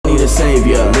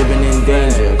Savior, living in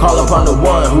danger. Call upon the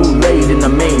one who laid in the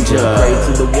manger. Pray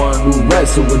to the one who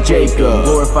wrestled with Jacob.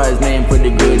 Glorify his name for the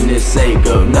goodness sake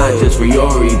of not just for your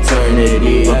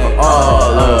eternity, but for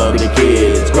all of the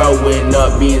kids growing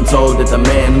up being told that the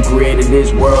man who created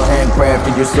this world,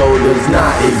 handcrafted your soul, does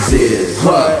not exist.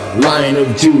 Lion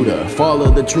of Judah,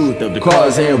 follow the truth of the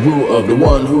cause and root of the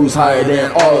one who's higher than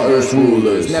all earth's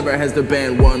rulers. Never has there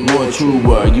been one more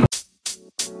truer.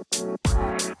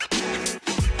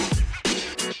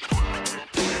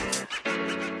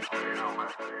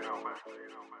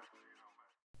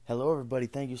 Hello everybody,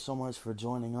 thank you so much for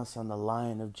joining us on the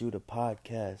Lion of Judah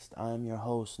podcast. I am your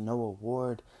host, Noah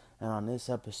Ward, and on this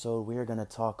episode we are going to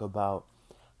talk about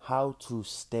how to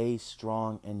stay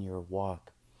strong in your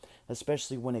walk,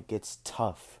 especially when it gets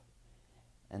tough,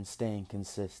 and staying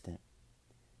consistent.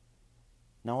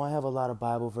 Now I have a lot of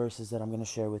Bible verses that I'm going to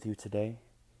share with you today,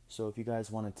 so if you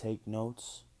guys want to take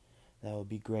notes, that would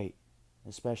be great.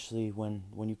 Especially when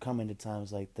you come into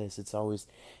times like this, it's always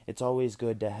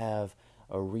good to have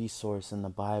a resource in the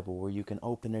Bible where you can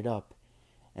open it up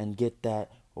and get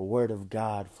that word of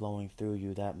God flowing through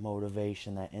you, that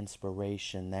motivation, that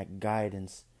inspiration, that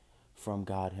guidance from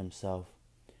God himself.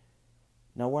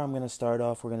 Now where I'm going to start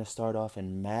off, we're going to start off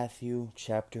in Matthew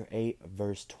chapter 8,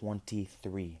 verse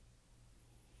 23.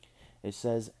 It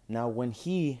says, "Now when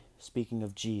he," speaking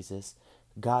of Jesus,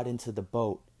 "got into the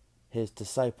boat, his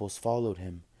disciples followed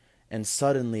him, and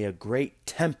suddenly a great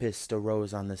tempest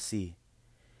arose on the sea,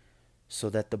 so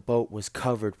that the boat was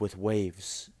covered with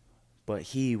waves, but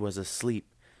he was asleep."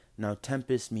 Now,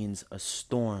 tempest means a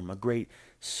storm. A great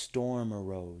storm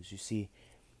arose. You see,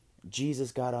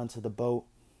 Jesus got onto the boat,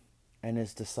 and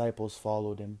his disciples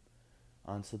followed him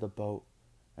onto the boat,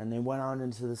 and they went out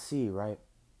into the sea, right?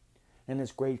 And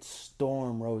this great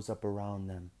storm rose up around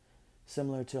them,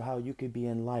 similar to how you could be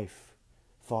in life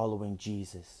following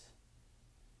Jesus,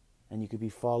 and you could be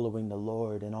following the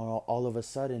Lord, and all of a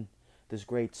sudden, this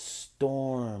great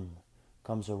storm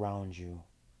comes around you,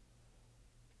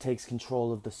 takes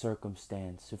control of the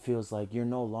circumstance. It feels like you're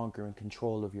no longer in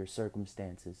control of your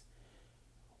circumstances,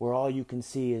 where all you can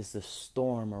see is the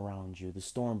storm around you, the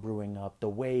storm brewing up, the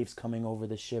waves coming over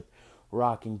the ship,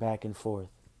 rocking back and forth.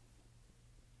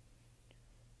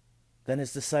 Then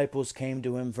his disciples came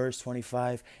to him, verse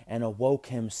 25, and awoke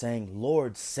him, saying,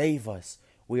 "Lord, save us,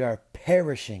 we are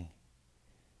perishing."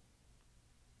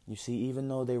 You see, even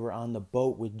though they were on the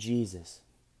boat with Jesus,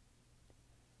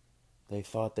 they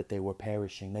thought that they were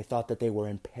perishing. They thought that they were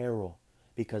in peril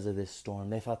because of this storm.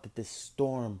 They thought that this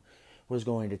storm was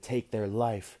going to take their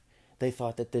life. They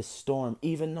thought that this storm,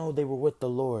 even though they were with the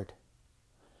Lord,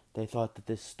 they thought that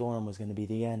this storm was going to be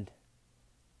the end.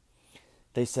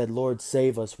 They said, "Lord,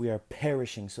 save us, we are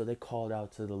perishing." So they called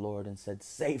out to the Lord and said,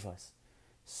 save us,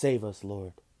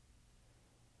 Lord."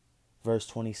 Verse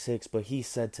 26, "But he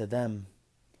said to them,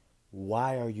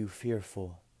 why are you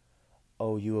fearful,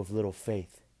 O you of little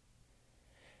faith?"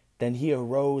 Then he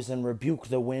arose and rebuked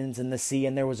the winds and the sea,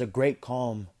 and there was a great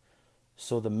calm.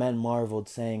 So the men marveled,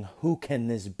 saying, "Who can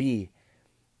this be,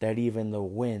 that even the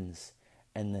winds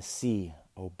and the sea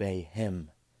obey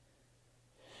him?"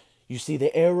 You see,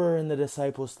 the error in the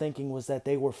disciples' thinking was that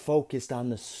they were focused on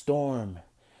the storm.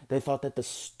 They thought that the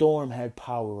storm had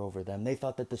power over them. They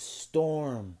thought that the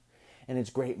storm and its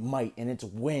great might and its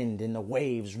wind and the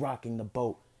waves rocking the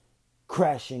boat,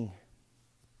 crashing.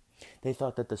 They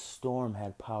thought that the storm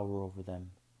had power over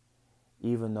them,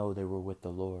 even though they were with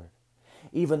the Lord.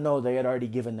 Even though they had already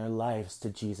given their lives to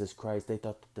Jesus Christ, they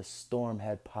thought that the storm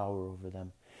had power over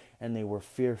them, and they were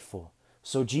fearful.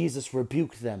 So Jesus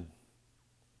rebuked them,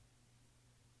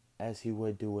 as he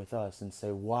would do with us, and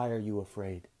say, "Why are you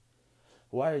afraid?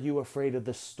 Why are you afraid of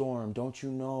the storm? Don't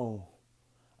you know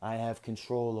I have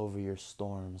control over your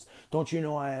storms? Don't you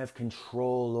know I have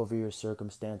control over your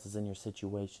circumstances and your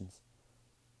situations?"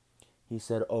 He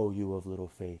said, "Oh, you of little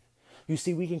faith." You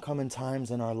see, we can come in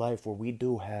times in our life where we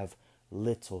do have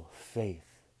little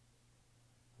faith.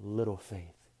 Little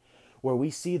faith. Where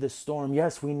we see the storm.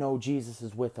 Yes, we know Jesus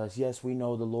is with us. Yes, we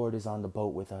know the Lord is on the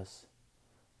boat with us.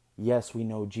 Yes, we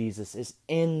know Jesus is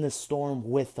in the storm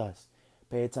with us.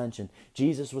 Pay attention.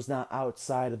 Jesus was not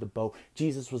outside of the boat.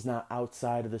 Jesus was not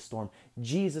outside of the storm.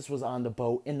 Jesus was on the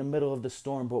boat in the middle of the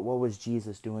storm, but what was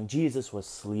Jesus doing? Jesus was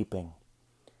sleeping.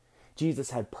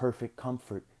 Jesus had perfect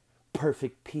comfort,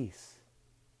 perfect peace.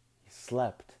 He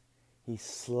slept. He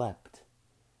slept.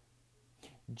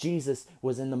 Jesus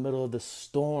was in the middle of the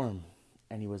storm,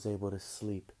 and he was able to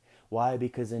sleep. Why?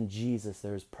 Because in Jesus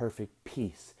there is perfect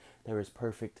peace. There is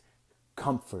perfect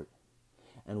comfort.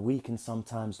 And we can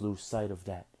sometimes lose sight of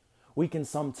that. We can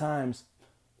sometimes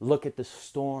look at the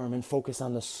storm and focus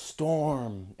on the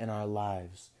storm in our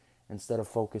lives instead of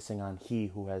focusing on He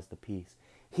who has the peace,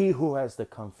 He who has the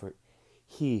comfort,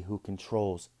 He who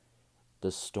controls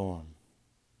the storm.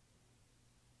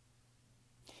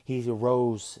 He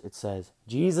arose, it says.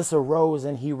 Jesus arose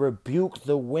and He rebuked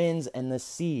the winds and the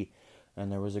sea,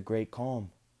 and there was a great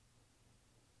calm.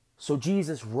 So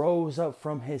Jesus rose up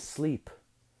from His sleep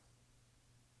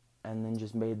and then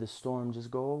just made the storm just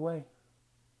go away.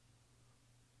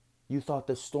 You thought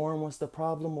the storm was the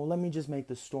problem? Well, let me just make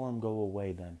the storm go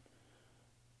away then.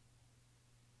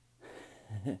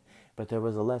 But there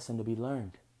was a lesson to be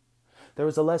learned. There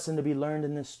was a lesson to be learned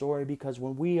in this story, because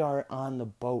when we are on the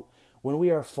boat, when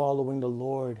we are following the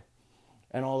Lord,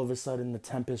 and all of a sudden the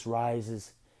tempest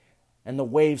rises and the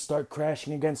waves start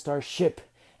crashing against our ship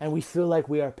and we feel like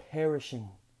we are perishing,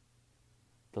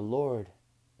 the Lord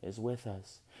is with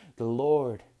us. The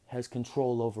Lord has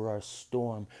control over our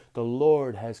storm. The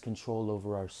Lord has control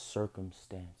over our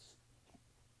circumstance.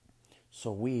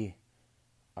 So we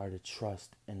are to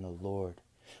trust in the Lord.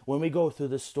 When we go through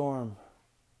the storm,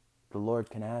 the Lord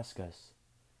can ask us,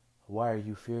 why are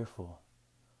you fearful?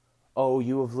 Oh,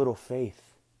 you of little faith.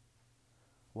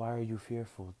 Why are you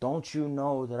fearful? Don't you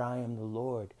know that I am the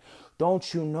Lord?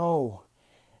 Don't you know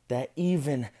that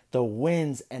even the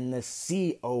winds and the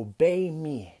sea obey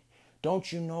me?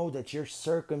 Don't you know that your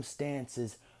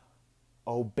circumstances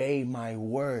obey my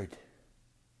word?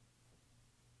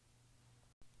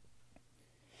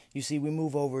 You see, we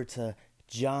move over to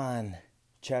John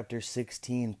chapter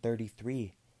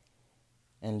 16:33.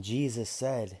 And Jesus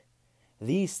said,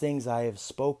 these things I have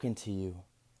spoken to you,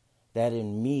 that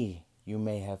in me you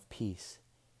may have peace.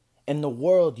 In the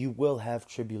world you will have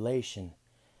tribulation,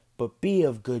 but be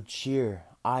of good cheer.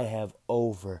 I have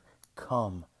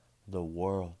overcome the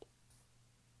world.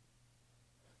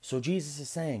 So Jesus is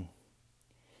saying,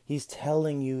 He's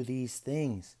telling you these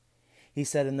things. He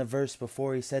said in the verse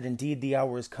before, He said, indeed the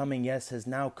hour is coming, yes, has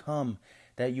now come,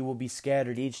 that you will be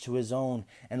scattered each to his own,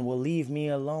 and will leave me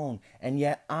alone. And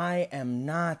yet I am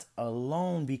not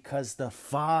alone, because the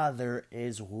Father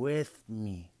is with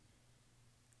me.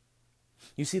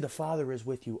 You see, the Father is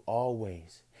with you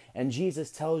always. And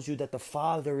Jesus tells you that the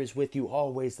Father is with you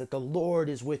always, that the Lord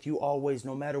is with you always,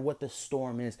 no matter what the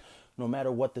storm is, no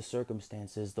matter what the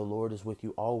circumstance is, the Lord is with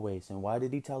you always. And why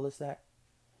did He tell us that?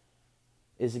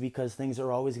 Is it because things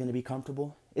are always going to be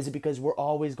comfortable? Is it because we're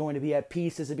always going to be at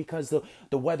peace? Is it because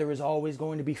the weather is always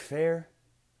going to be fair?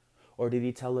 Or did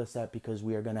He tell us that because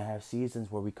we are going to have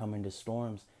seasons where we come into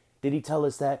storms? Did He tell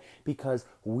us that because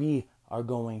we are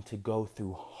going to go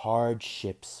through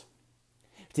hardships?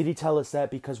 Did He tell us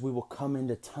that because we will come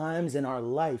into times in our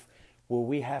life where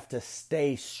we have to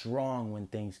stay strong when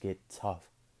things get tough?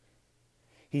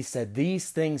 He said,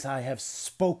 these things I have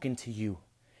spoken to you,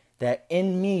 that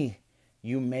in me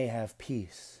you may have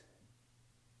peace.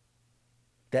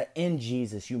 That in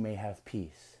Jesus you may have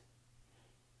peace.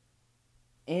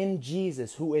 In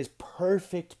Jesus, who is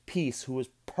perfect peace, who is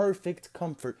perfect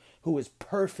comfort, who is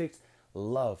perfect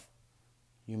love,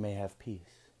 you may have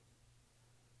peace.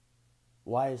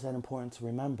 Why is that important to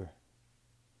remember?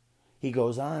 He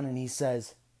goes on and he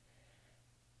says,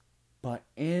 but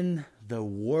in the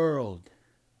world,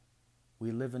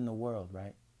 we live in the world,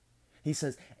 right? He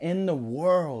says, in the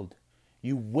world,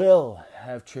 you will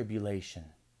have tribulation.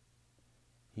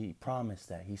 He promised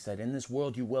that. He said, in this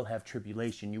world you will have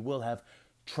tribulation. You will have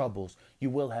troubles. You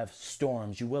will have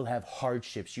storms. You will have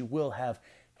hardships. You will have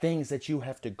things that you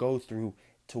have to go through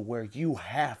to where you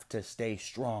have to stay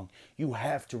strong. You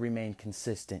have to remain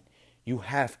consistent. You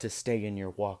have to stay in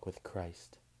your walk with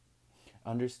Christ.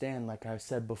 Understand, like I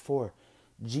said before,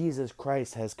 Jesus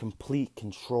Christ has complete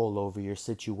control over your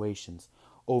situations,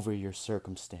 over your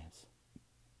circumstance.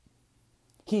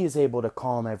 He is able to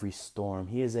calm every storm.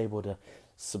 He is able to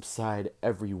subside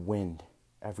every wind,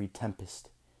 every tempest.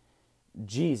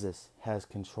 Jesus has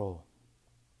control.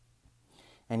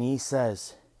 And He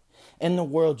says, in the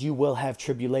world you will have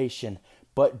tribulation,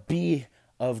 but be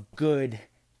of good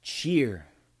cheer.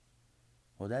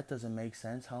 Well, that doesn't make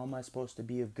sense. How am I supposed to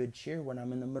be of good cheer when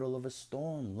I'm in the middle of a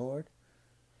storm, Lord?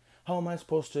 How am I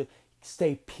supposed to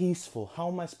stay peaceful? How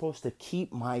am I supposed to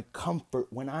keep my comfort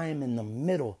when I am in the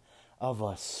middle of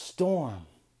a storm?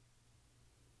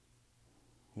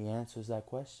 He answers that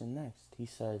question next. He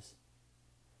says,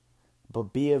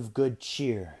 but be of good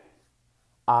cheer.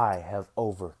 I have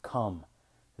overcome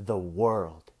the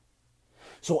world.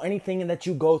 So anything that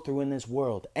you go through in this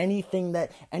world, any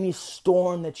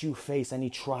storm that you face, any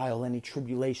trial, any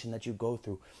tribulation that you go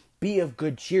through, Be of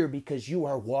good cheer because you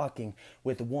are walking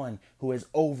with one who has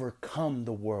overcome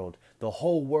the world. The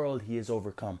whole world he has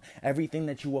overcome. Everything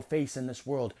that you will face in this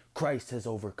world, Christ has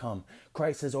overcome.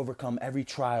 Christ has overcome every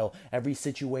trial, every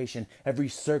situation, every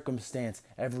circumstance,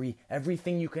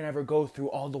 everything you can ever go through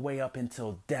all the way up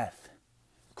until death.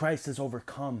 Christ has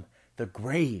overcome the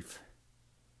grave.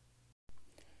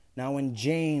 Now in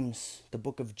James, the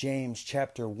book of James,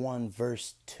 chapter 1,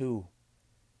 verse 2,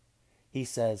 he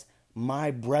says,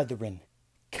 "My brethren,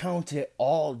 count it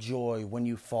all joy when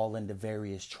you fall into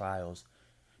various trials,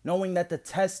 knowing that the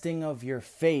testing of your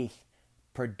faith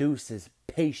produces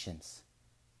patience.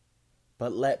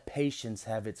 But let patience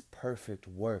have its perfect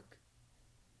work,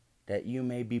 that you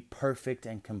may be perfect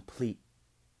and complete,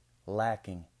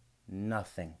 lacking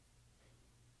nothing."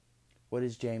 What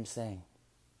is James saying?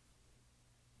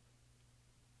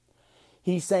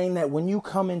 He's saying that when you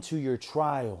come into your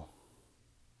trial,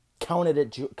 count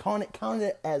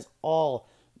it as all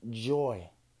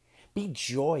joy. Be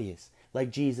joyous.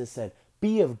 Like Jesus said,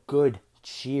 be of good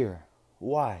cheer.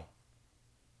 Why?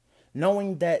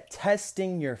 Knowing that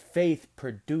testing your faith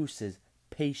produces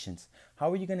patience.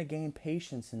 How are you going to gain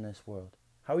patience in this world?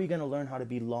 How are you going to learn how to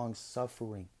be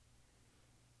long-suffering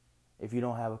if you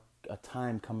don't have a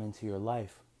time come into your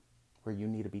life where you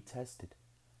need to be tested?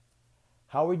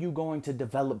 How are you going to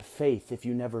develop faith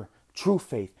true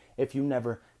faith, if you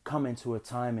never come into a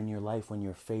time in your life when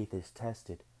your faith is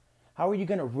tested? How are you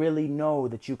going to really know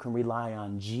that you can rely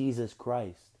on Jesus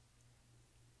Christ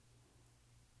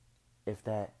if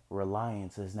that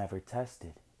reliance is never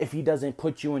tested? If he doesn't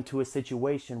put you into a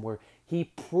situation where he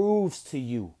proves to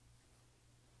you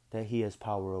that he has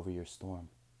power over your storm?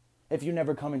 If you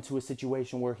never come into a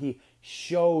situation where he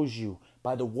shows you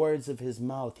by the words of his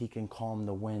mouth he can calm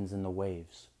the winds and the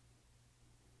waves?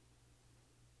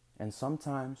 And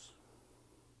sometimes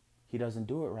he doesn't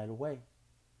do it right away.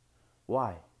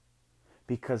 Why?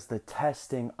 Because the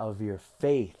testing of your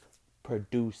faith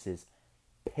produces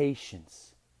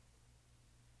patience.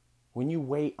 When you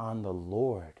wait on the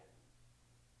Lord,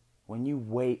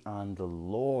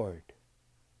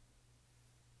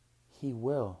 he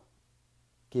will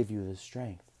give you the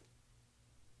strength.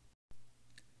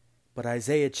 But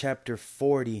Isaiah chapter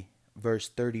 40, verse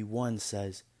 31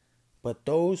 says, "But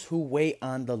those who wait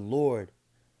on the Lord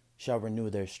shall renew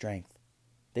their strength.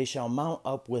 They shall mount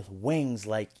up with wings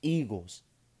like eagles.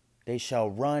 They shall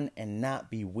run and not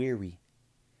be weary.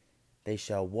 They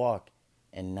shall walk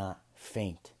and not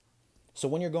faint." So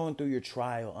when you're going through your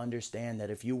trial, understand that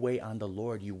if you wait on the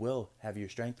Lord, you will have your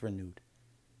strength renewed.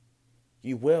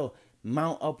 You will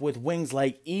mount up with wings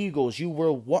like eagles. You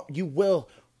will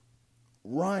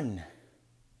run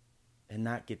and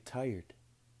not get tired.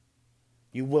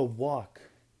 You will walk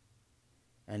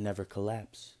and never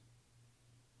collapse.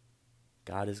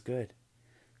 God is good.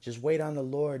 Just wait on the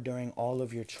Lord during all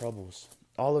of your troubles,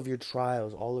 all of your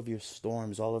trials, all of your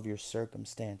storms, all of your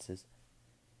circumstances,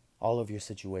 all of your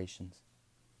situations.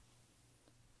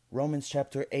 Romans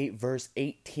chapter 8, verse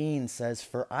 18 says,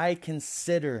 "For I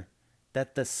consider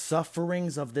that the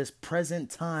sufferings of this present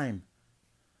time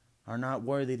are not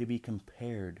worthy to be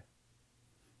compared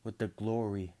with the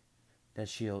glory that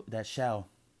shall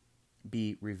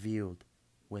be revealed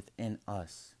within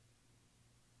us."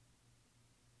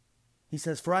 He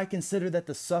says, "For I consider that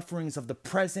the sufferings of the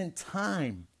present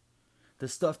time," the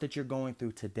stuff that you're going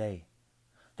through today,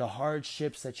 the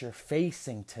hardships that you're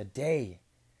facing today,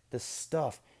 the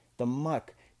stuff, the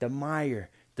muck, the mire,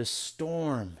 the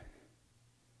storm,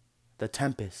 the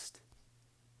tempest,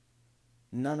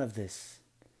 none of this,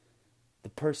 the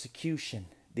persecution,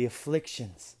 the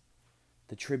afflictions,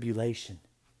 the tribulation,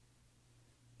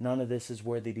 none of this is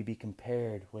worthy to be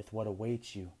compared with what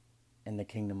awaits you in the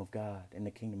kingdom of God, in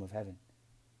the kingdom of heaven.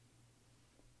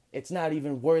 It's not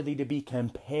even worthy to be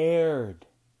compared.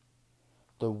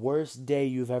 The worst day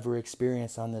you've ever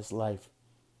experienced on this life,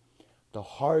 the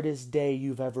hardest day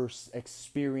you've ever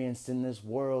experienced in this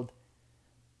world,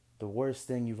 the worst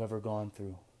thing you've ever gone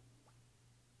through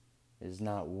is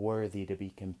not worthy to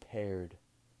be compared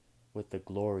with the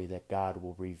glory that God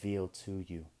will reveal to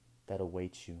you that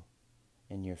awaits you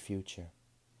in your future.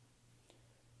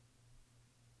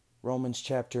 Romans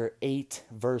chapter 8,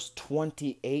 verse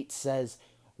 28 says,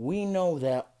 "We know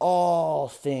that all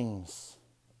things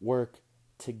work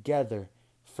together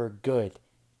for good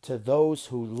to those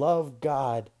who love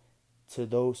God, to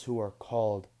those who are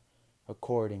called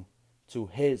according to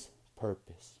his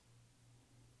purpose."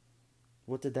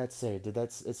 What did that say?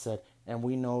 It said, and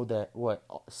we know that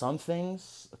some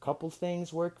things, a couple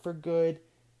things work for good,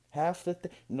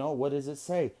 no, what does it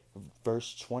say?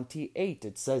 Verse 28,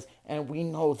 it says, "And we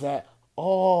know that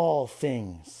all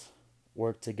things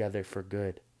work together for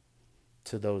good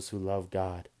to those who love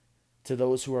God, to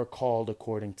those who are called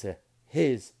according to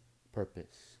His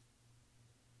purpose.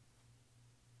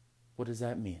 What does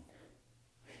that mean?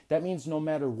 That means no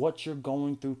matter what you're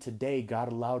going through today,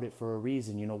 God allowed it for a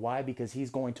reason. You know why? Because He's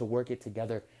going to work it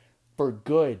together for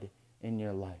good in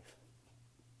your life.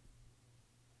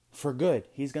 For good.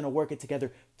 He's going to work it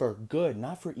together for good,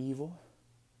 not for evil.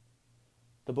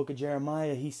 The book of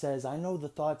Jeremiah, he says, I know the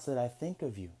thoughts that I think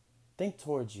of you, think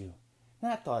towards you,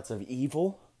 not thoughts of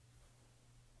evil,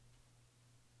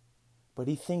 but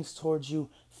He thinks towards you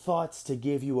thoughts to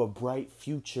give you a bright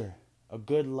future, a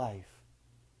good life.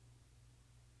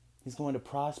 He's going to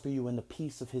prosper you in the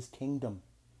peace of His kingdom.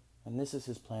 And this is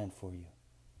His plan for you.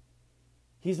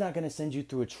 He's not going to send you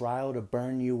through a trial to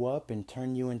burn you up and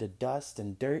turn you into dust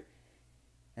and dirt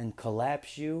and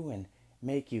collapse you and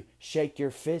make you shake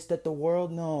your fist at the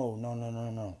world.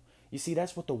 No. You see,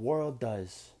 that's what the world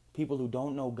does. People who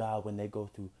don't know God, when they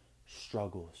go through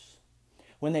struggles,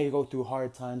 when they go through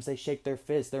hard times, they shake their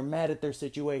fist. They're mad at their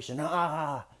situation.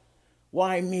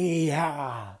 Why me?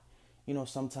 You know,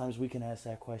 sometimes we can ask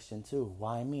that question too.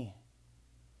 Why me?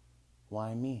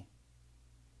 Why me?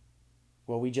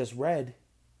 Well, we just read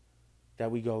that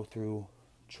we go through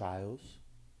trials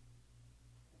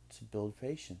to build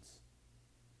patience.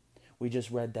 We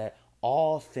just read that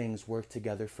all things work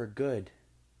together for good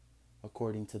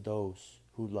according to those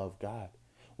who love God.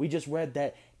 We just read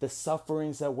that the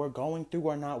sufferings that we're going through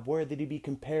are not worthy to be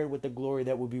compared with the glory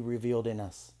that will be revealed in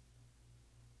us.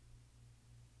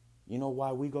 You know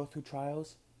why we go through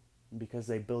trials? Because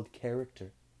they build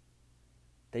character.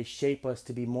 They shape us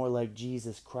to be more like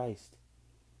Jesus Christ.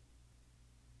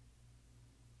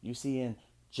 You see, in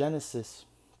Genesis,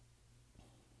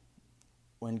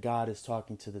 when God is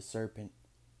talking to the serpent,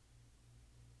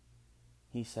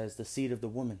 He says, the seed of the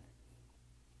woman,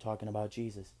 talking about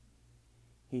Jesus.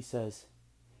 He says,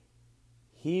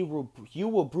 you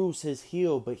will bruise his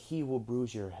heel, but he will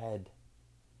bruise your head.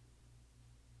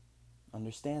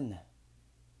 Understand that.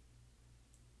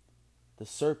 The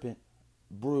serpent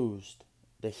bruised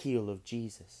the heel of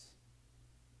Jesus.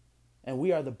 And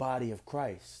we are the body of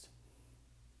Christ.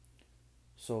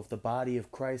 So if the body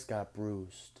of Christ got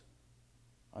bruised,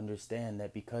 understand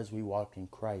that because we walk in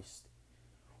Christ,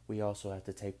 we also have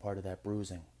to take part of that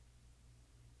bruising.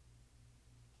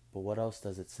 But what else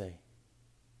does it say?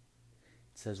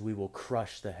 It says we will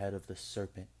crush the head of the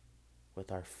serpent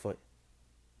with our foot.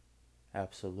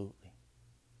 Absolutely.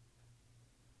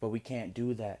 But we can't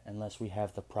do that unless we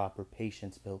have the proper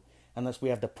patience built, unless we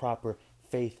have the proper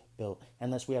faith built,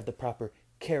 unless we have the proper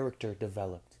character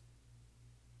developed.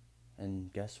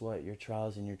 And guess what? Your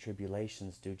trials and your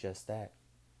tribulations do just that.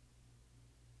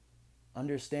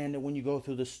 Understand that when you go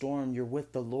through the storm, you're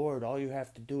with the Lord. All you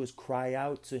have to do is cry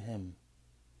out to Him,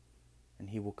 and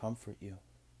He will comfort you.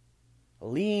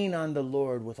 Lean on the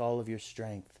Lord with all of your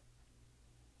strength.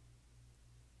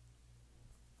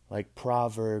 Like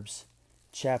Proverbs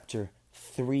chapter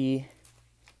 3,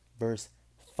 verse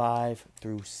 5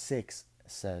 through 6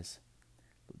 says,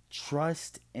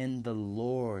 trust in the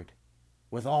Lord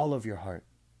with all of your heart,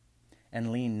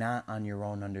 and lean not on your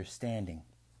own understanding.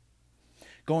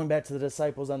 Going back to the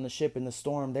disciples on the ship in the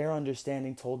storm, their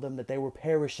understanding told them that they were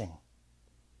perishing.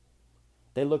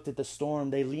 They looked at the storm,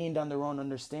 they leaned on their own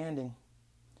understanding,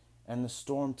 and the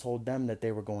storm told them that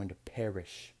they were going to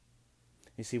perish.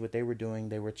 You see what they were doing?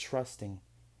 They were trusting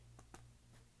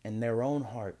in their own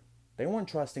heart. They weren't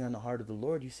trusting on the heart of the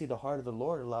Lord. You see, the heart of the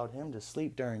Lord allowed him to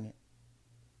sleep during it.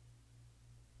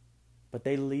 But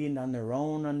they leaned on their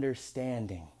own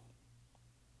understanding.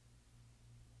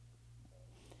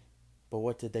 But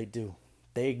what did they do?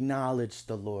 They acknowledged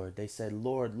the Lord. They said,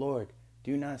 Lord, Lord,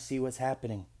 do you not see what's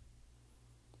happening?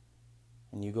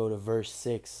 And you go to verse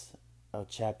 6 of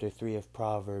chapter 3 of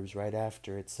Proverbs, right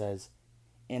after it says,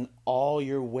 in all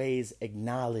your ways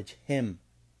acknowledge him,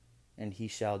 and he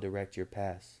shall direct your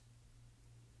paths.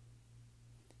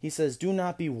 He says, do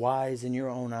not be wise in your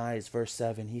own eyes. Verse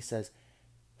 7, he says,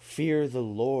 fear the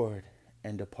Lord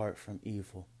and depart from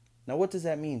evil. Now, what does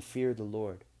that mean, fear the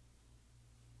Lord?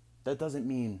 That doesn't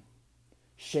mean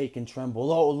shake and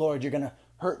tremble. Oh, Lord, you're going to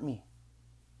hurt me.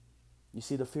 You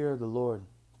see, the fear of the Lord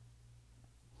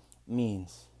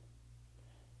means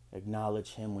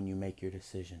acknowledge him when you make your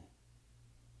decision.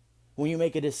 When you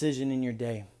make a decision in your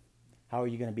day, how are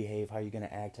you going to behave? How are you going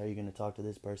to act? How are you going to talk to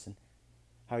this person?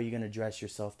 How are you going to dress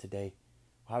yourself today?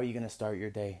 How are you going to start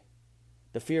your day?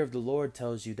 The fear of the Lord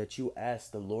tells you that you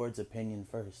ask the Lord's opinion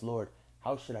first. Lord,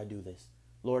 how should I do this?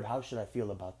 Lord, how should I feel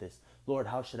about this? Lord,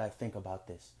 how should I think about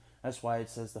this? That's why it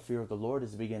says the fear of the Lord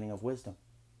is the beginning of wisdom.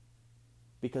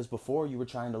 Because before you were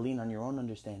trying to lean on your own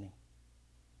understanding.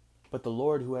 But the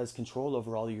Lord, who has control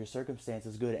over all of your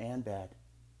circumstances, good and bad.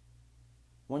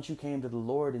 Once you came to the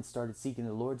Lord and started seeking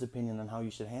the Lord's opinion on how you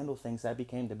should handle things, that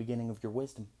became the beginning of your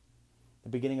wisdom, the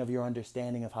beginning of your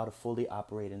understanding of how to fully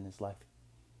operate in this life.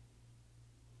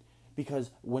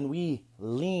 Because when we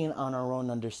lean on our own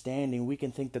understanding, we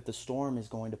can think that the storm is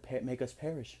going to make us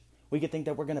perish. We can think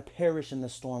that we're going to perish in the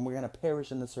storm. We're going to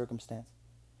perish in the circumstance.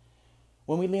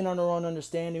 When we lean on our own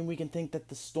understanding, we can think that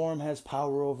the storm has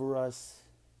power over us.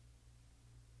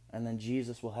 And then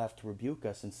Jesus will have to rebuke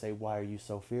us and say, why are you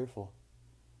so fearful?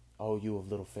 Oh, you of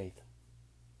little faith.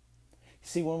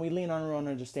 See, when we lean on our own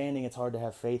understanding, it's hard to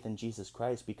have faith in Jesus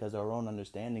Christ because our own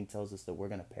understanding tells us that we're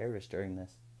going to perish during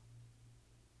this.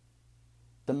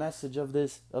 The message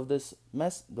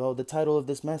the title of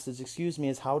this message,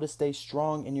 is how to stay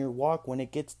strong in your walk when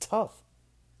it gets tough.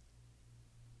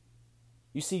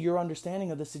 You see, your understanding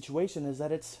of the situation is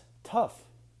that it's tough.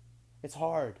 It's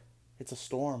hard. It's a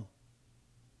storm.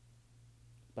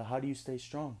 But how do you stay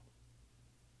strong?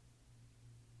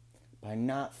 By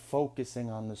not focusing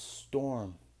on the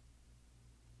storm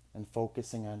and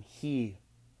focusing on He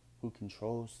who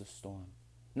controls the storm.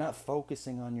 Not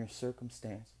focusing on your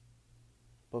circumstance,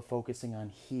 but focusing on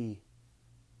He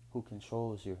who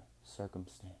controls your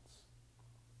circumstance.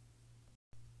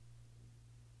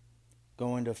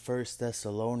 Going to 1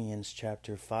 Thessalonians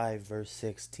chapter 5, verse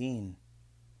 16.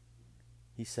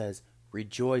 He says,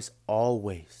 rejoice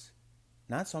always.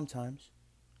 Not sometimes.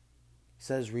 He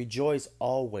says, rejoice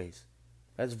always.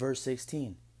 That's verse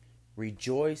 16.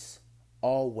 Rejoice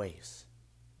always.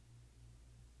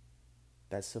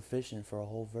 That's sufficient for a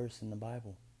whole verse in the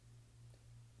Bible.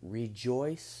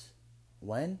 Rejoice.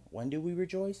 When? When do we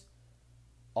rejoice?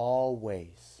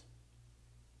 Always.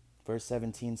 Verse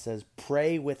 17 says,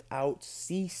 pray without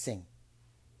ceasing.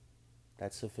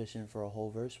 That's sufficient for a whole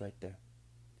verse right there.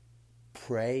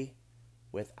 Pray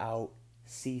without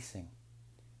ceasing.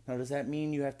 Now, does that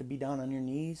mean you have to be down on your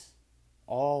knees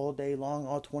all day long,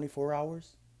 all 24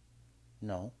 hours?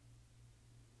 No.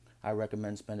 I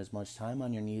recommend spend as much time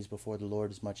on your knees before the Lord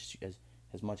as much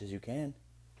as you can.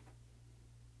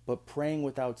 But praying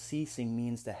without ceasing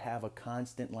means to have a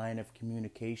constant line of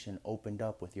communication opened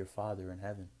up with your Father in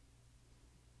heaven.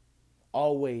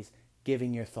 Always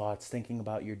giving your thoughts, thinking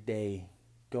about your day,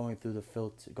 going through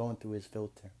His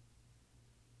filter.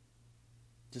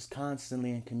 Just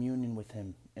constantly in communion with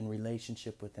Him, in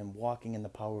relationship with Him, walking in the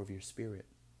power of your spirit.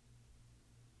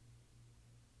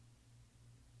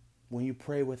 When you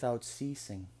pray without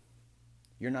ceasing,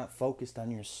 you're not focused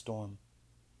on your storm.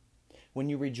 When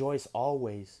you rejoice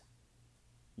always,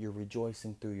 you're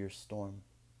rejoicing through your storm.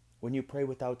 When you pray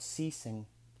without ceasing,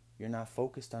 you're not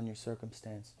focused on your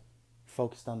circumstance. You're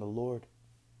focused on the Lord.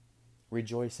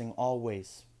 Rejoicing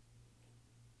always.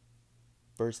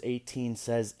 Verse 18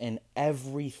 says, in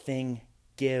everything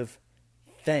give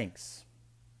thanks.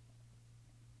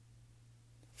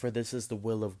 For this is the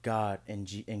will of God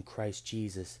in Christ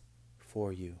Jesus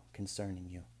for you, concerning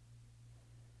you.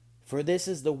 For this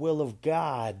is the will of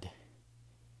God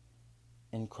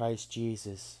in Christ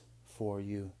Jesus for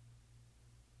you.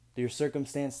 Your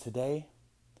circumstance today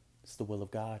is the will of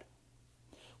God.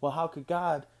 Well, how could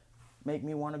God make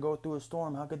me want to go through a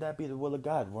storm? How could that be the will of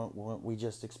God? Weren't we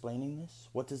just explaining this?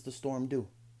 What does the storm do?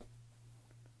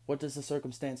 What does the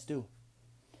circumstance do?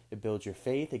 It builds your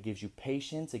faith. It gives you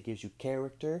patience. It gives you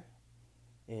character.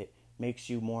 It makes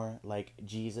you more like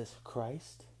Jesus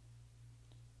Christ.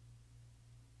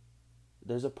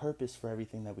 There's a purpose for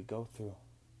everything that we go through.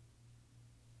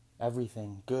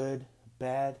 Everything, good,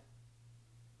 bad.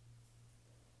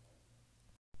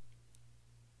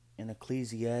 In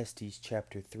Ecclesiastes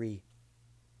chapter 3,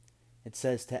 it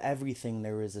says, to everything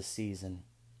there is a season,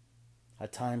 a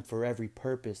time for every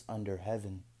purpose under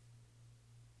heaven.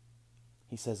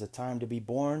 He says a time to be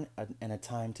born and a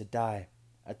time to die,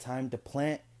 a time to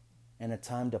plant and a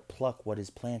time to pluck what is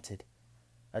planted,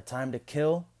 a time to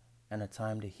kill and a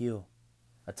time to heal,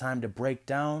 a time to break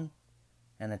down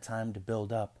and a time to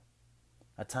build up,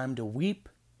 a time to weep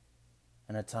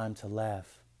and a time to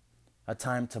laugh, a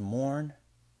time to mourn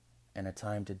and a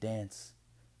time to dance,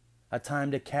 a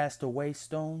time to cast away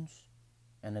stones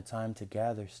and a time to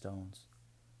gather stones,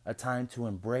 a time to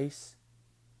embrace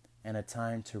and a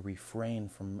time to refrain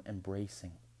from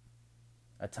embracing,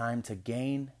 a time to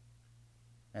gain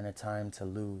and a time to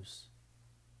lose,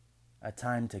 a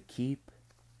time to keep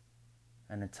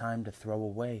and a time to throw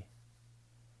away,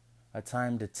 a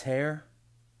time to tear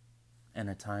and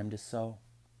a time to sow,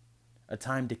 a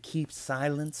time to keep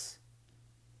silence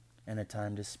and a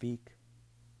time to speak,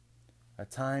 a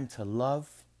time to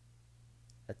love,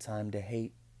 a time to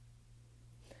hate,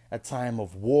 a time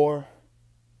of war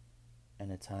and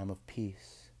and a time of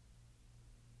peace.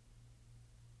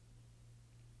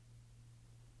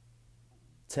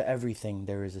 To everything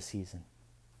there is a season,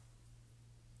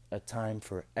 a time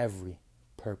for every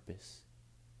purpose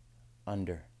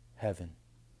under heaven.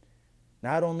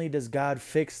 Not only does God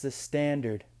fix the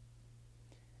standard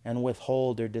and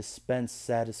withhold or dispense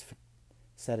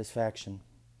satisfaction,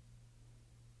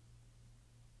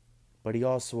 but he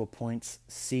also appoints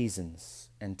seasons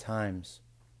and times.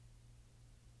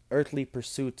 Earthly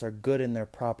pursuits are good in their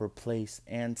proper place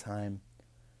and time,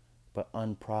 but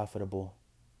unprofitable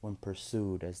when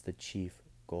pursued as the chief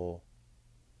goal.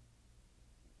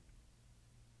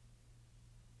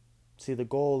 See, the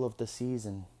goal of the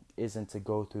season isn't to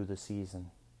go through the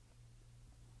season.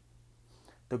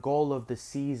 The goal of the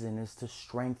season is to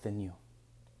strengthen you,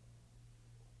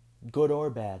 good or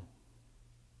bad.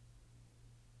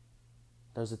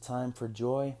 There's a time for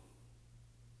joy.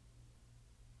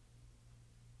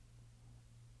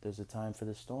 There's a time for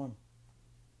the storm.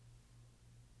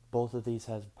 Both of these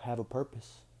have a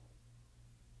purpose.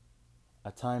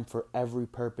 A time for every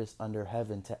purpose under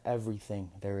heaven. To everything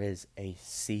there is a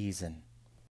season.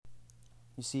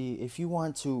 You see, if you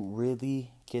want to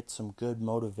really get some good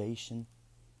motivation,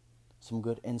 some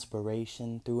good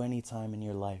inspiration through any time in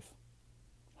your life,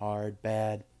 hard,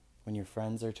 bad, when your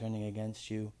friends are turning against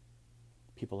you,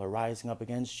 people are rising up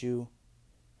against you,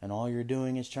 and all you're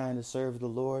doing is trying to serve the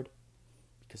Lord,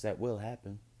 because that will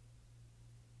happen.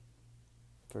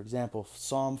 For example,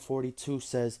 Psalm 42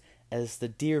 says, "As the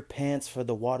deer pants for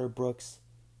the water brooks,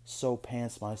 so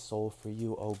pants my soul for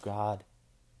you, O God.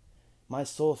 My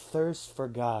soul thirsts for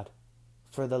God,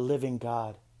 for the living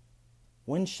God.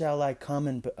 When shall I come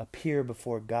and appear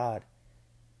before God?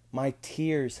 My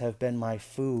tears have been my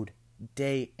food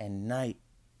day and night,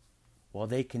 while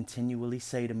they continually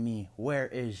say to me, where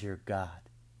is your God?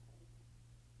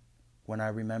 When I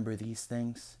remember these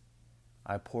things,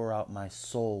 I pour out my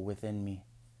soul within me.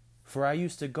 For I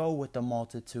used to go with the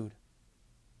multitude.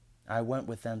 I went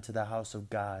with them to the house of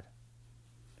God,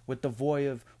 with the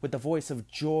voice of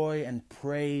joy and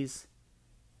praise,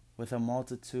 with a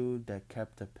multitude that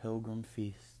kept a pilgrim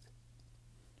feast.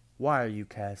 Why are you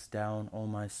cast down, O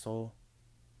my soul?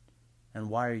 And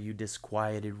why are you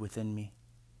disquieted within me?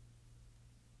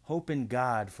 Hope in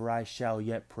God, for I shall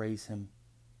yet praise him,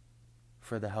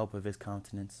 for the help of his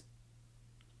countenance.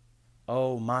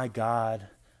 O my God,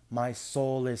 my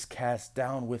soul is cast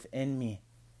down within me.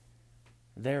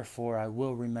 Therefore I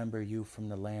will remember you from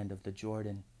the land of the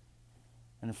Jordan,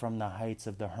 and from the heights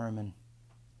of the Hermon,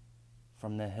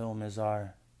 from the hill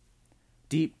Mizar.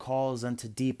 Deep calls unto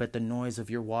deep at the noise of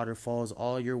your waterfalls.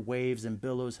 All your waves and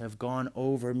billows have gone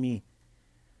over me.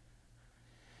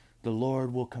 The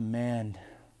Lord will command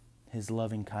his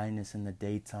loving kindness in the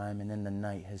daytime, and in the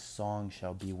night his song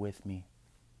shall be with me,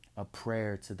 a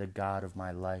prayer to the God of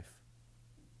my life.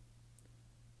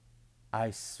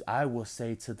 I will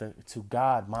say to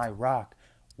God, my rock,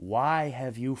 why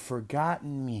have you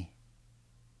forgotten me?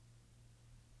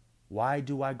 Why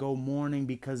do I go mourning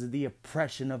because of the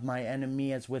oppression of my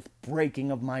enemy, as with breaking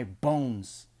of my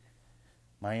bones?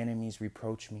 My enemies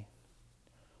reproach me,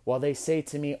 while they say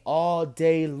to me all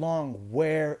day long,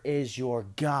 where is your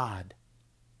God?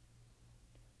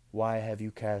 Why have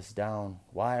you cast down?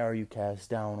 Why are you cast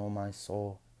down, O my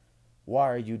soul? Why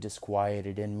are you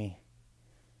disquieted in me?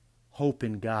 Hope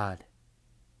in God,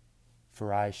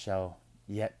 for I shall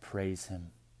yet praise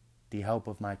him, the help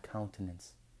of my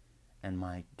countenance and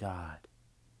my God.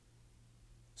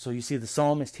 So you see, the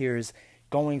psalmist here is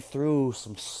going through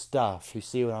some stuff. You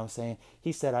see what I'm saying?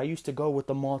 He said, I used to go with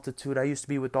the multitude. I used to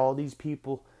be with all these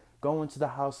people, going to the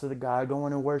house of the God,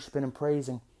 going and worshiping and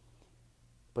praising.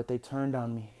 But they turned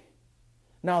on me.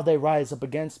 Now they rise up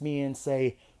against me and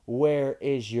say, where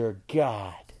is your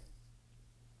God?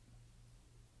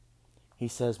 He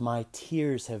says, my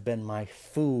tears have been my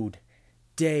food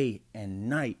day and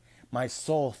night. My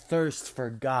soul thirsts for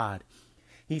God.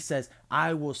 He says,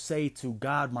 I will say to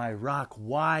God, my rock,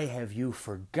 why have you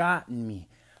forgotten me?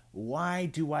 Why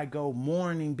do I go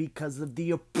mourning because of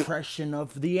the oppression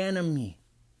of the enemy?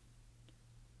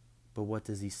 But what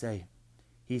does he say?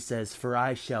 He says, for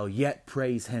I shall yet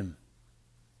praise him,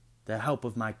 the help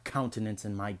of my countenance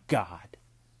and my God.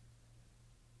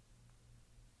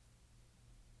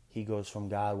 He goes from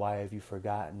God, why have you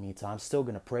forgotten me, to I'm still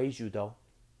going to praise you though.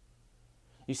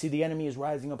 You see, the enemy is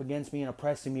rising up against me and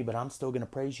oppressing me, but I'm still going to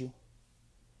praise you.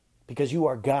 Because you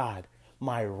are God,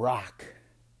 my rock.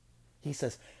 He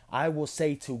says, I will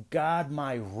say to God,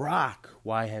 my rock,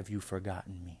 why have you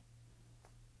forgotten me?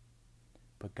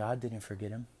 But God didn't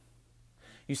forget him.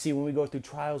 You see, when we go through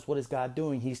trials, what is God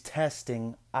doing? He's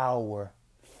testing our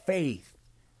faith.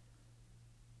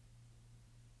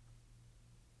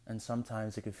 And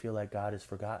sometimes it can feel like God has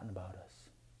forgotten about us.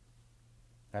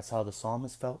 That's how the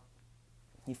psalmist felt.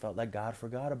 He felt like God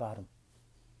forgot about him.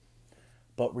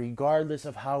 But regardless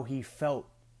of how he felt,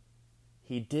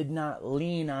 he did not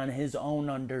lean on his own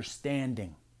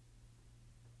understanding.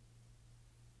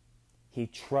 He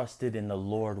trusted in the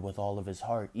Lord with all of his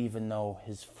heart, even though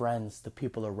his friends, the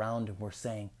people around him, were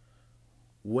saying,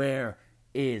 "Where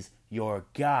is your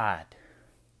God?"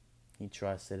 He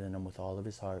trusted in him with all of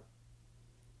his heart.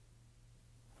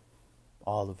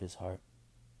 All of his heart.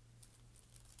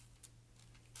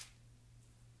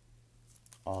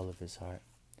 All of his heart.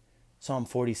 Psalm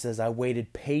 40 says, "I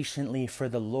waited patiently for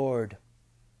the Lord,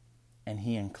 and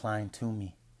he inclined to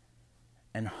me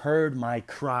and heard my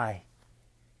cry.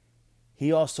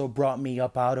 He also brought me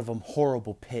up out of a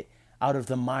horrible pit, out of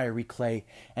the miry clay,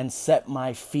 and set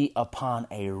my feet upon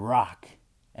a rock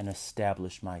and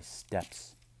established my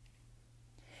steps.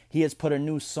 He has put a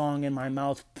new song in my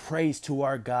mouth, praise to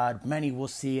our God. Many will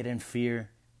see it and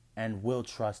fear and will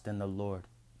trust in the Lord.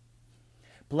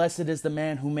 Blessed is the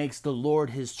man who makes the Lord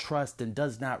his trust and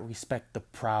does not respect the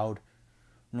proud,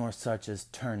 nor such as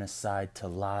turn aside to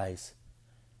lies.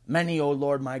 Many, O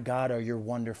Lord my God, are your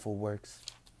wonderful works,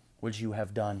 which you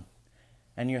have done,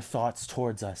 and your thoughts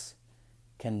towards us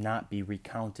cannot be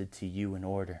recounted to you in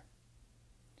order.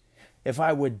 If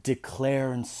I would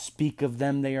declare and speak of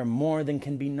them, they are more than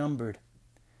can be numbered.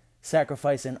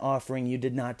 Sacrifice and offering you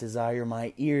did not desire,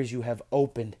 my ears you have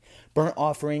opened. Burnt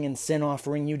offering and sin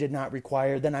offering you did not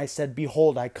require. Then I said,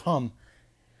 behold, I come.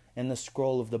 In the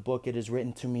scroll of the book it is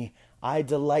written to me, I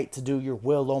delight to do your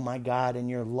will, O my God, and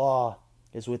your law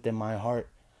is within my heart.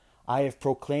 I have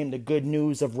proclaimed the good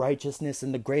news of righteousness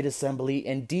in the great assembly.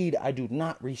 Indeed, I do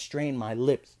not restrain my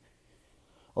lips.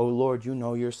 O Lord, you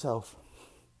know yourself.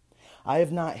 I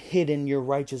have not hidden your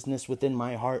righteousness within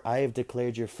my heart. I have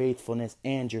declared your faithfulness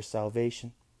and your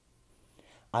salvation.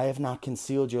 I have not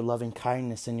concealed your loving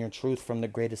kindness and your truth from the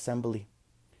great assembly.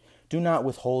 Do not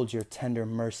withhold your tender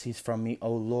mercies from me,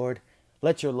 O Lord.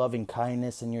 Let your loving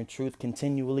kindness and your truth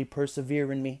continually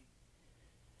persevere in me.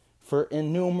 For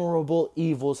innumerable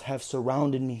evils have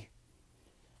surrounded me.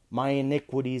 My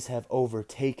iniquities have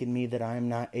overtaken me that I am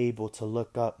not able to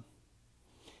look up.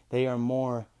 They are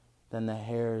more than the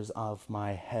hairs of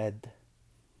my head.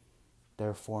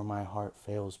 Therefore my heart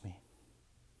fails me.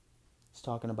 He's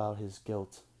talking about his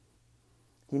guilt.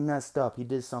 He messed up. He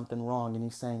did something wrong. And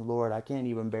he's saying, Lord, I can't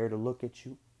even bear to look at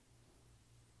you.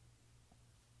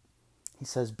 He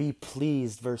says, be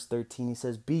pleased, verse 13. He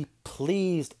says, be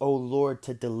pleased, O Lord,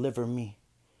 to deliver me.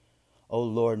 O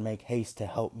Lord, make haste to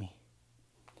help me.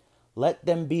 Let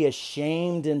them be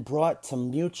ashamed and brought to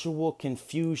mutual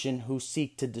confusion who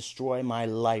seek to destroy my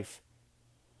life.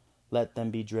 Let them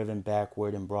be driven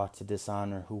backward and brought to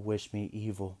dishonor who wish me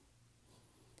evil.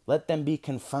 Let them be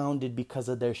confounded because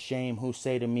of their shame who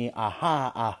say to me,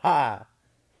 aha, aha.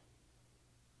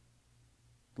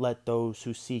 Let those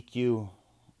who seek you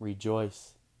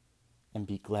rejoice and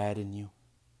be glad in you.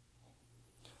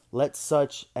 Let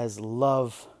such as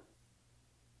love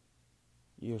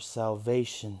your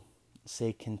salvation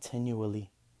say continually,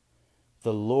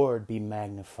 the Lord be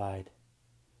magnified.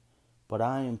 But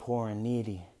I am poor and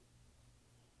needy,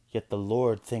 yet the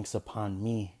Lord thinks upon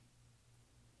me.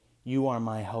 You are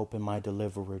my help and my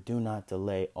deliverer. Do not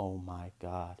delay, O my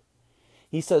God.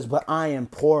 He says, but I am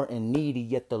poor and needy,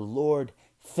 yet the Lord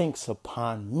thinks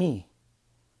upon me.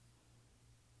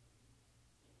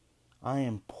 I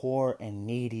am poor and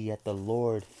needy, yet the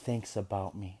Lord thinks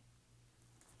about me.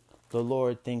 The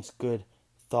Lord thinks good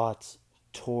thoughts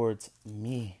towards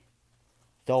me,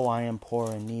 though I am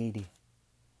poor and needy.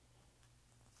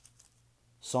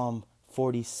 Psalm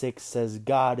 46 says,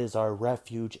 God is our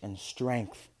refuge and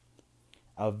strength,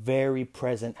 a very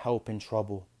present help in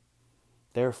trouble.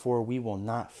 Therefore we will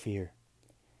not fear,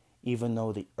 even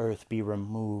though the earth be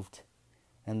removed,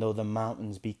 and though the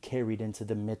mountains be carried into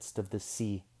the midst of the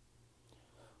sea,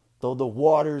 though the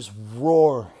waters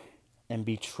roar and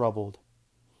be troubled,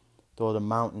 though the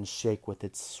mountains shake with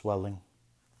its swelling.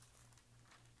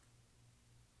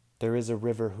 There is a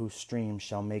river whose streams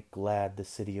shall make glad the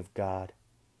city of God,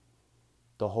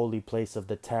 the holy place of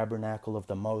the tabernacle of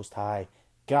the Most High.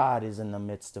 God is in the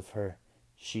midst of her.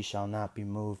 She shall not be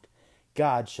moved.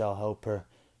 God shall help her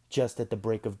just at the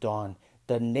break of dawn.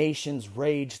 The nations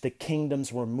raged, the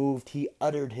kingdoms were moved. He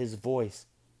uttered his voice.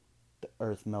 The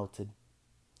earth melted.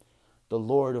 The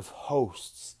Lord of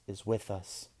hosts is with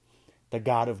us. The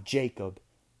God of Jacob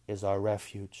is our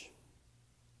refuge.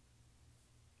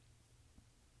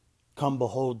 Come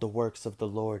behold the works of the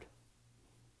Lord,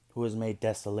 who has made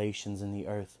desolations in the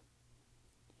earth.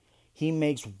 He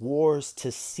makes wars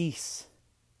to cease.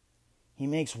 He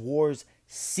makes wars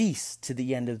cease to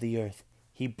the end of the earth.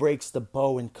 He breaks the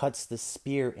bow and cuts the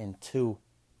spear in two.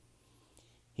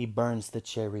 He burns the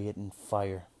chariot in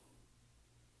fire.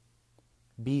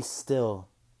 Be still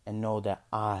and know that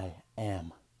I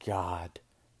am God.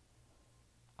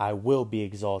 I will be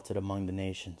exalted among the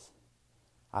nations.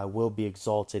 I will be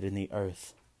exalted in the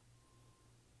earth.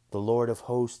 The Lord of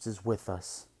hosts is with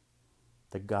us.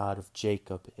 The God of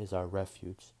Jacob is our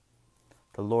refuge.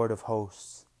 The Lord of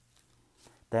hosts.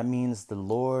 That means the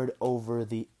Lord over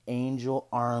the angel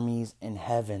armies in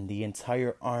heaven. The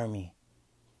entire army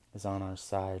is on our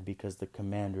side because the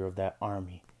commander of that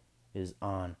army is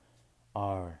on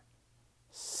our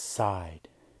side.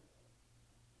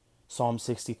 Psalm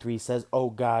 63 says, O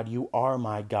God, you are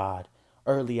my God.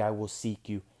 Early I will seek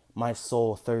you. My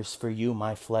soul thirsts for you.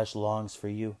 My flesh longs for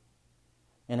you.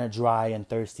 In a dry and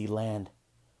thirsty land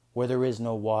where there is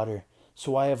no water.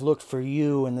 So I have looked for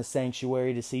you in the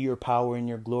sanctuary to see your power and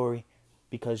your glory,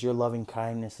 because your loving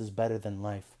kindness is better than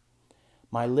life.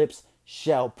 My lips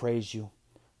shall praise you.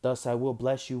 Thus I will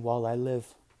bless you while I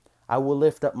live. I will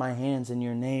lift up my hands in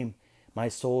your name. My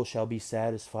soul shall be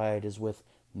satisfied as with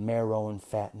marrow and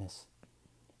fatness,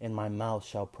 and my mouth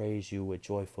shall praise you with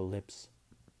joyful lips.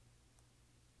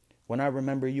 When I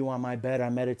remember you on my bed, I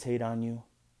meditate on you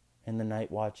in the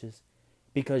night watches,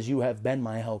 because you have been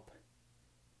my help.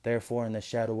 Therefore, in the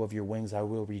shadow of your wings I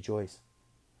will rejoice.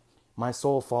 My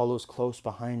soul follows close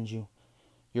behind you.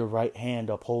 Your right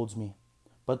hand upholds me.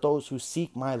 But those who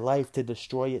seek my life to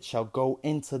destroy it shall go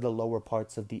into the lower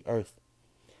parts of the earth.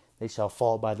 They shall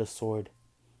fall by the sword.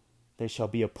 They shall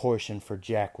be a portion for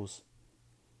jackals.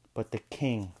 But the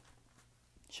king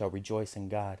shall rejoice in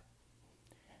God.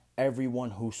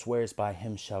 Everyone who swears by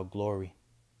him shall glory.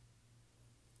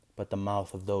 But the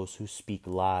mouth of those who speak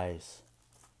lies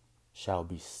shall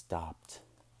be stopped.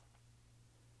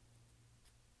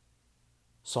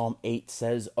 Psalm 8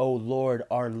 says, O Lord,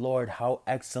 our Lord, how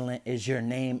excellent is your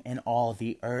name in all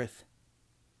the earth,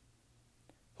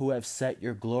 who have set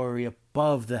your glory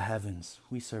above the heavens.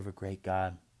 We serve a great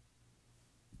God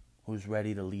who's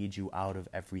ready to lead you out of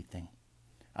everything.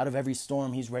 Out of every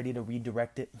storm, he's ready to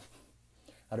redirect it.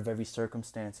 Out of every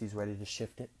circumstance, he's ready to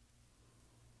shift it.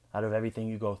 Out of everything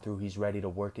you go through, he's ready to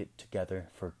work it together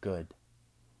for good.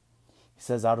 He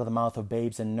says, out of the mouth of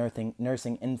babes and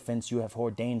nursing infants you have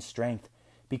ordained strength,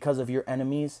 because of your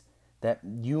enemies, that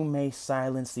you may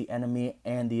silence the enemy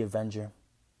and the avenger.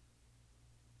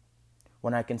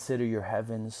 When I consider your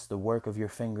heavens, the work of your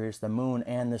fingers, the moon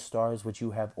and the stars which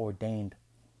you have ordained.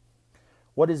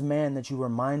 What is man that you are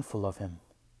mindful of him,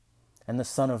 and the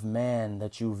son of man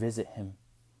that you visit him?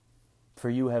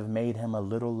 For you have made him a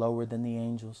little lower than the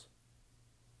angels,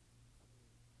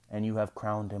 and you have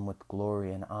crowned him with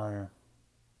glory and honor.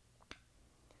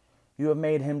 You have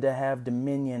made him to have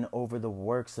dominion over the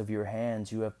works of your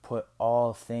hands. You have put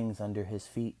all things under his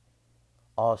feet,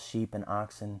 all sheep and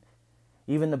oxen,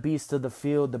 even the beasts of the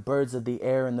field, the birds of the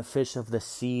air, and the fish of the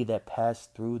sea that pass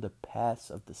through the paths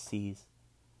of the seas.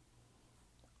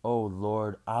 O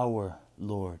Lord, our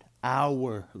Lord,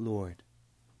 our Lord,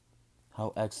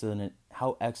 how excellent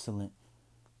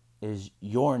is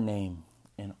your name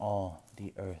in all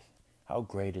the earth. How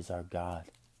great is our God.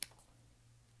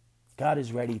 God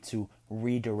is ready to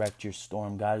redirect your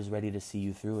storm. God is ready to see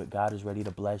you through it. God is ready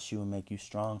to bless you and make you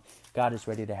strong. God is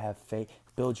ready to have faith,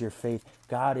 build your faith.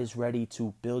 God is ready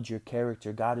to build your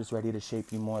character. God is ready to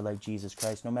shape you more like Jesus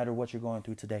Christ, no matter what you're going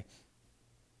through today.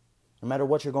 No matter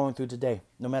what you're going through today,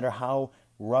 no matter how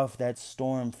rough that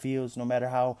storm feels, no matter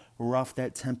how rough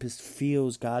that tempest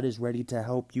feels, God is ready to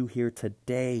help you here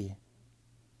today.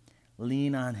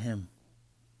 Lean on him.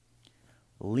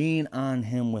 Lean on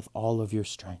him with all of your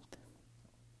strength.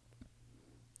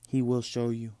 He will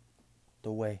show you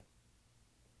the way.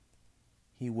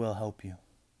 He will help you.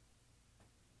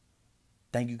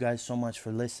 Thank you guys so much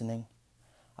for listening.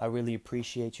 I really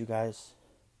appreciate you guys.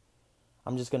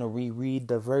 I'm just going to reread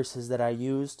the verses that I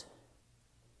used.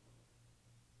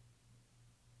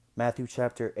 Matthew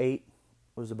chapter 8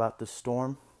 was about the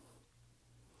storm.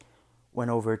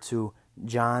 Went over to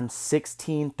John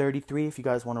 16:33. If you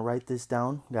guys want to write this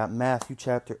down. Got Matthew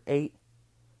chapter 8.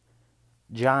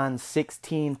 John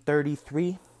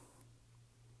 16:33.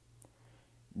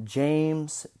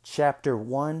 James chapter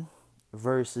 1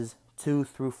 verses 2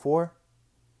 through 4.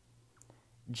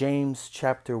 James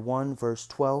chapter 1 verse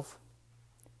 12.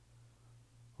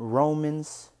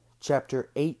 Romans chapter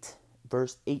 8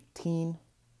 verse 18.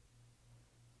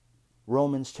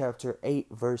 Romans chapter 8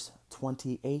 verse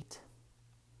 28.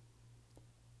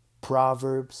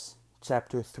 Proverbs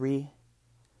chapter 3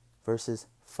 verses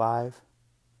 5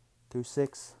 through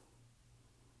 6.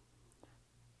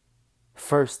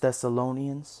 1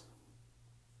 Thessalonians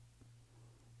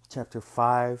chapter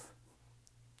 5,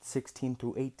 16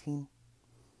 through 18.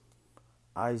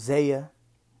 Isaiah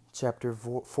chapter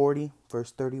 40,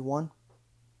 verse 31.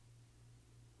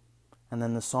 And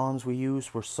then the Psalms we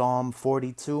used were Psalm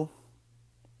 42,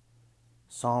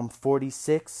 Psalm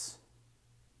 46,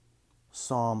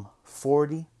 Psalm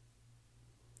 40,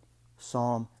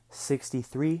 Psalm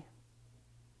 63,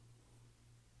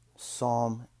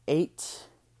 Psalm 8.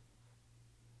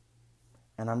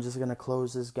 And I'm just going to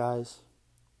close this, guys,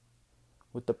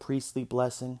 with the priestly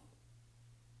blessing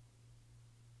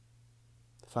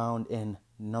found in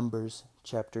Numbers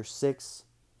chapter 6,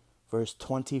 verse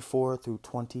 24 through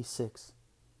 26.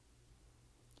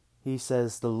 He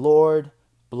says, "The Lord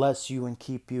bless you and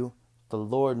keep you. The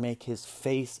Lord make his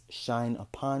face shine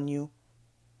upon you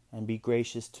and be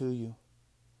gracious to you.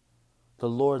 The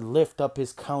Lord lift up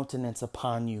his countenance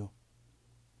upon you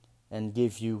and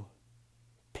give you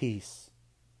peace."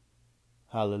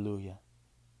 Hallelujah.